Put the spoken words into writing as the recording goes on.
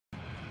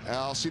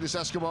Alcides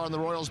Escobar and the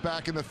Royals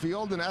back in the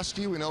field, and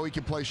Esky, we know he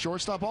can play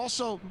shortstop.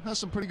 Also has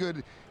some pretty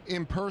good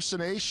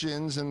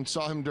impersonations, and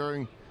saw him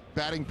during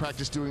batting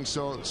practice doing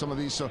some of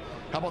these. So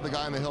how about the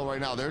guy on the hill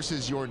right now? There's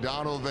his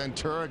Yordano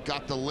Ventura.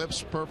 Got the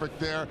lips perfect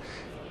there.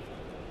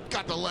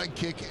 Got the leg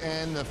kick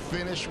and the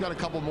finish. We got a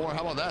couple more.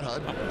 How about that,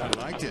 Hud?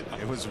 I liked it.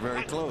 It was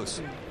very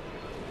close.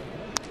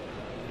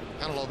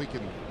 I don't know if he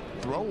can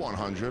throw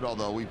 100,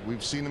 although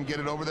we've seen him get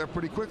it over there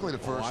pretty quickly to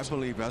first. I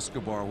believe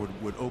Escobar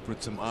would open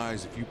some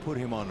eyes if you put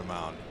him on the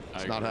mound.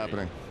 It's not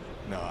happening.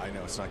 No, I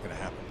know it's not going to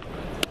happen.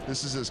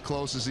 This is as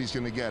close as he's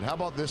going to get. How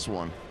about this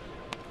one?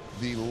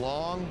 The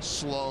long,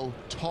 slow,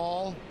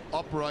 tall,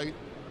 upright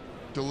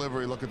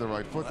delivery. Look at the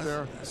right foot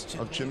there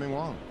of Chien-Ming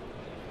Wang.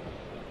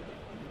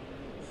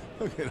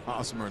 Look at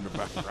Hosmer in the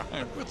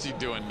background. What's he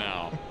doing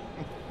now?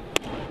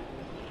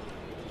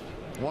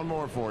 One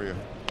more for you.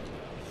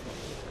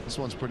 This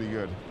one's pretty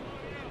good.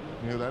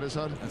 You know who that is,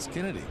 Hud? That's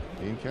Kennedy.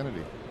 Ian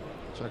Kennedy.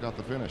 Check out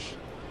the finish.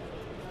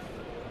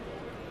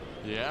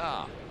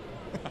 Yeah.